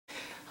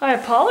I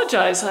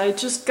apologize. I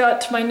just got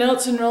to my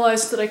notes and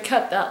realized that I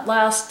cut that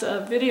last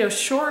video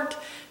short.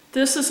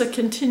 This is a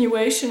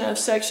continuation of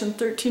section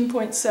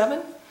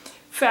 13.7,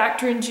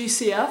 Factoring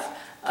GCF.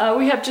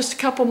 We have just a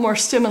couple more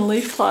stem and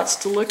leaf plots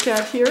to look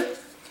at here.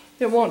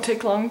 It won't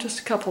take long, just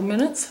a couple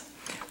minutes.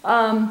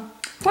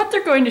 What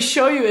they're going to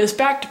show you is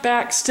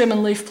back-to-back stem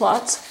and leaf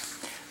plots.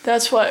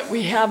 That's what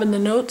we have in the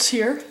notes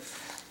here.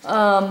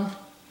 I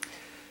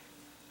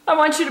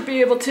want you to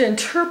be able to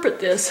interpret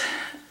this.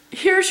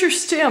 Here's your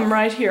stem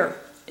right here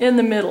in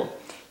the middle.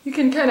 You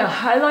can kind of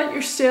highlight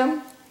your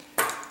stem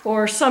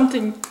or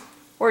something,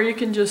 or you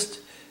can just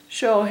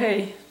show,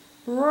 hey,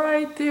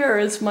 right there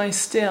is my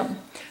stem.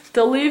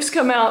 The leaves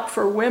come out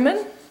for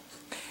women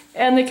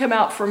and they come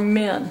out for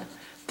men.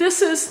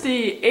 This is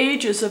the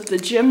ages of the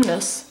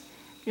gymnasts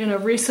in a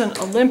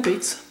recent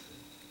Olympics.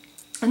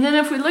 And then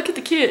if we look at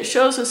the key, it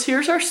shows us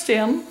here's our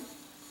stem.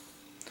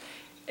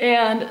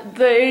 And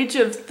the age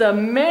of the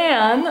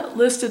man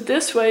listed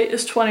this way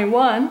is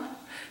 21.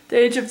 The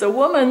age of the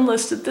woman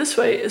listed this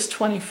way is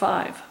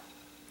 25.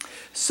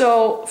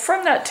 So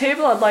from that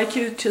table, I'd like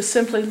you to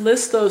simply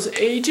list those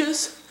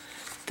ages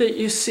that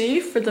you see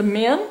for the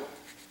men.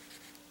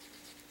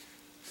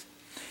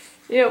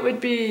 It would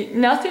be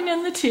nothing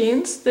in the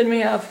teens. Then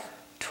we have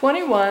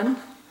 21,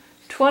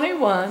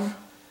 21,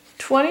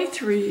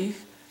 23,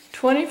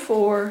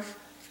 24,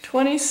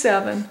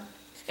 27,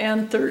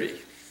 and 30.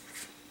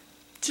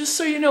 Just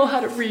so you know how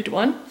to read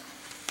one.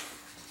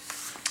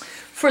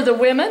 For the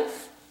women,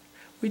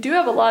 we do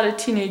have a lot of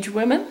teenage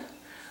women.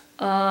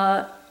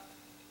 For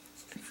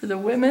the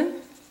women,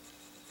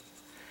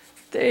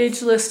 the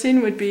age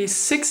listing would be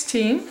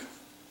 16,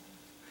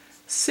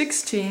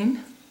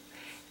 16,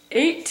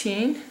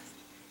 18,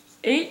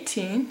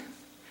 18,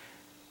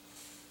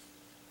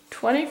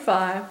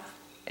 25,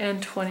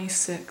 and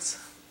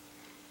 26.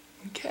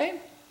 Okay?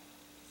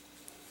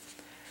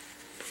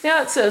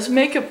 Now it says,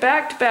 make a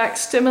back-to-back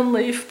stem and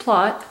leaf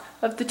plot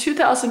of the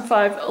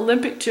 2005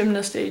 Olympic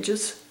gymnast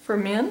ages for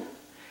men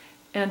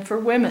and for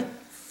women.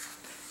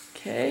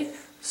 Okay,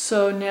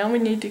 so now we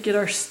need to get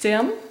our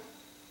stem.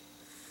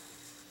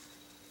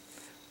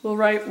 We'll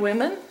write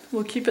women.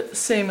 We'll keep it the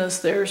same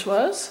as theirs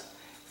was.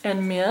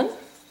 And men.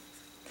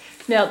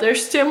 Now their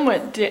stem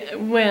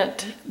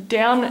went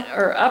down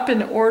or up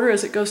in order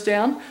as it goes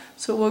down.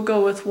 So we'll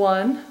go with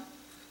 1,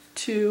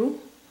 2,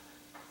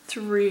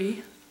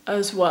 3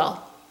 as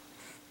well.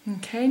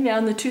 Okay, now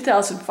in the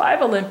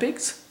 2005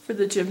 Olympics for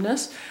the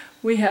gymnasts,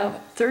 we have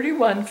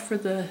 31 for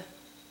the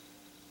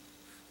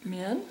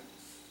men,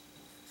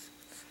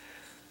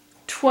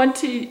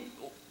 20,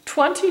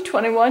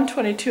 21,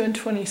 22, and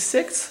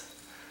 26.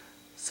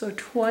 So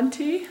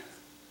 20,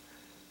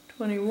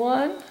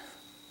 21,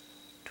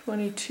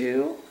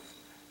 22,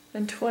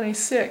 and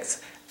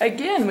 26.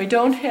 Again, we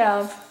don't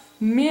have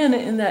men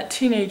in that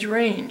teenage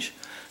range.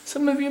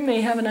 Some of you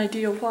may have an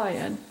idea why.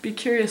 I'd be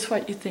curious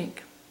what you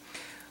think.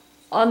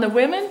 On the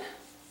women,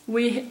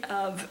 we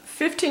have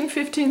 15,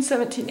 15,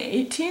 17,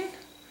 18. So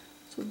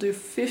we'll do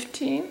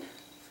 15,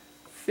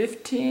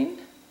 15,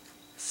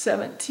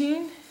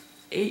 17,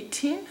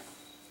 18.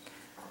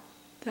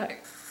 That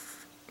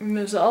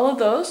removes all of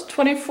those.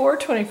 24,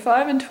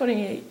 25, and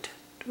 28.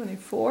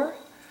 24,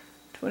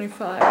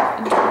 25,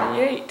 and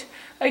 28.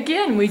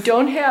 Again, we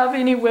don't have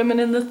any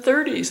women in the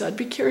 30s. I'd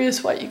be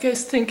curious what you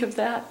guys think of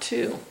that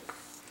too.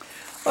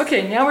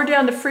 Okay, now we're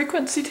down to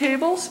frequency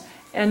tables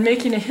and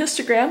making a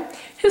histogram.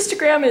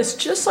 Histogram is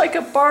just like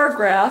a bar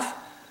graph,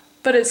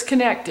 but it's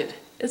connected.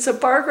 It's a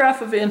bar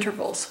graph of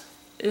intervals,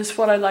 is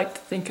what I like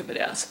to think of it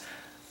as.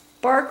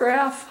 Bar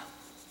graph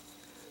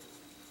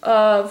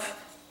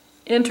of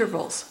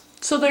intervals.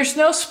 So there's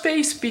no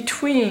space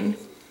between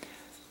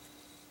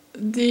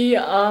the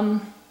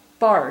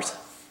bars.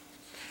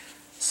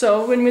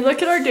 So when we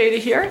look at our data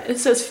here, it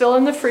says fill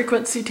in the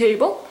frequency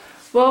table.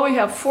 Well, we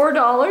have $4,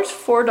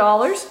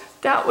 $4.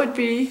 That would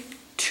be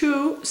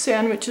 2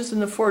 sandwiches in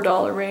the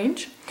 $4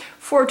 range.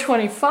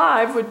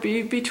 $4.25 would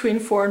be between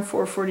 $4 and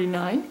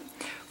 $4.49.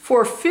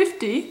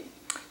 $4.50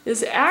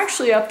 is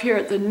actually up here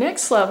at the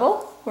next level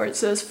where it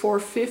says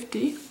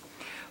 $4.50.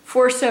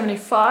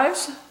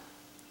 $4.75's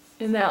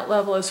in that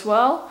level as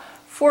well.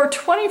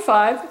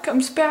 $4.25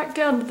 comes back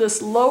down to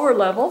this lower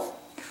level.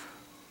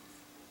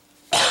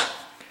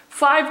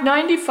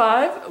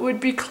 $5.95 would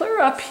be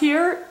clear up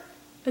here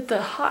at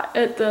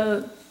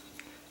the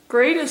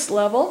greatest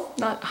level,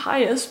 not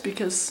highest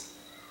because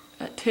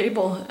that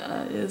table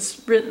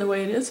is written the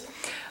way it is.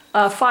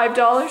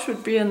 $5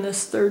 would be in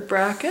this third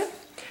bracket.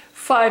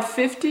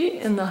 $5.50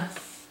 in the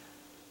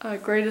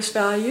greatest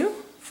value.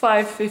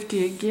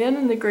 $5.50 again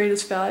in the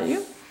greatest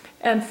value.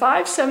 And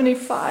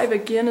 $5.75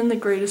 again in the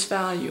greatest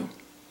value.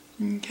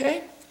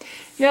 Okay?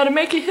 Now to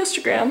make a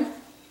histogram,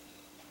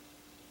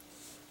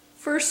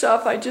 first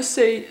off I just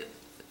say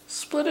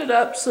split it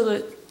up so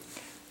that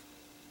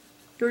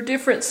your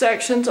different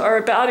sections are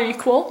about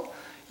equal.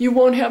 You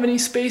won't have any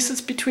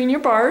spaces between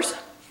your bars.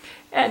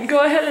 And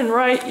go ahead and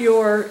write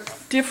your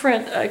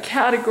different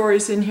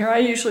categories in here. I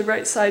usually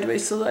write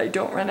sideways so that I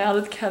don't run out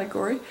of the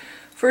category.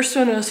 First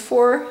one is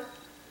 $4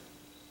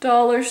 to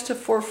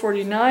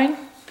 $4.49,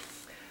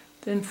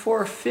 then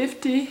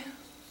 $4.50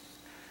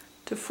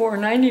 to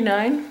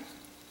 $4.99,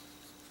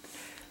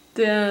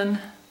 then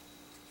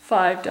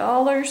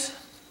 $5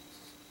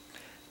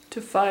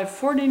 to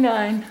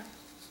 $5.49,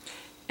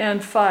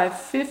 and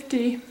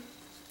 $5.50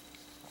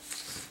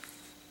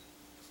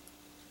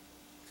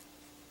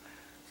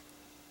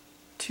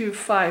 to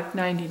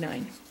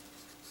 $5.99.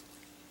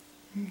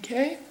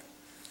 Okay,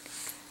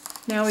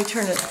 now we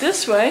turn it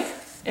this way,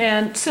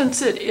 and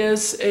since it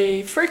is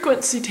a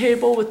frequency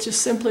table with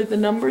just simply the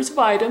numbers of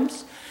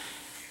items,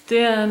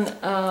 then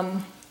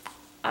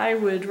I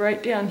would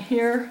write down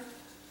here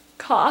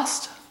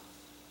cost,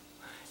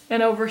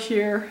 and over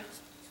here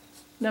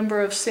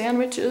number of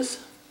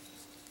sandwiches,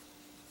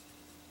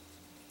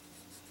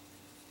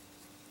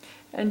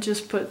 and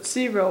just put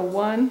 0,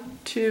 1,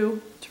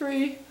 2,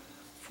 3,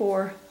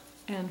 4,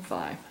 and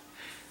 5.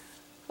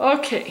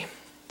 Okay,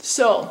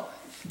 so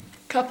a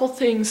couple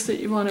things that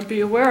you want to be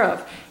aware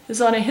of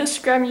is on a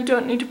histogram you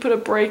don't need to put a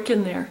break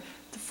in there.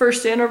 The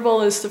first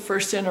interval is the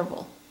first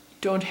interval. You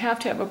don't have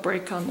to have a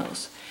break on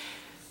those.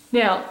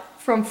 Now,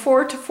 from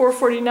 4 to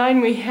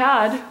 4.49 we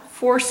had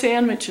 4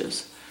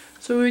 sandwiches.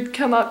 So we'd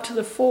come up to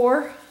the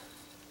 4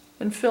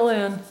 and fill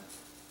in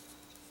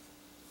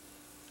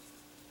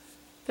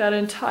that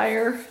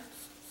entire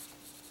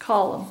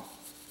column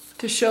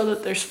to show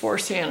that there's 4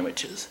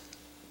 sandwiches.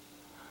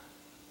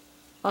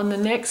 On the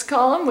next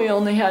column we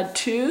only had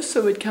 2,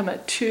 so we'd come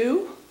at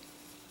 2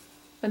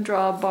 and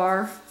draw a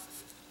bar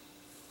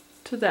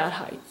to that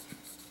height.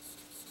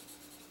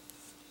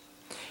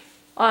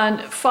 On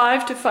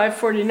 5 to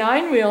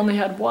 5.49 we only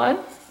had 1.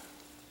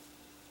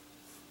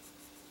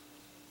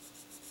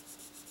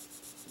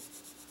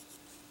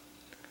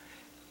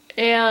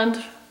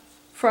 And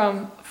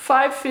from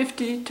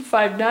 5.50 to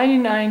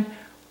 5.99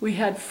 we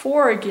had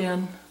 4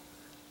 again,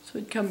 so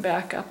we'd come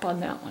back up on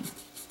that one.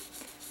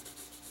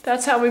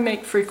 That's how we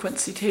make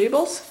frequency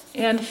tables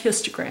and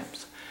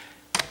histograms.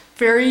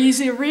 Very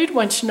easy to read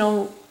once you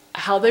know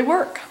how they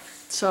work.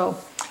 So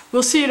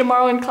we'll see you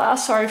tomorrow in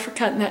class. Sorry for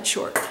cutting that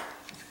short.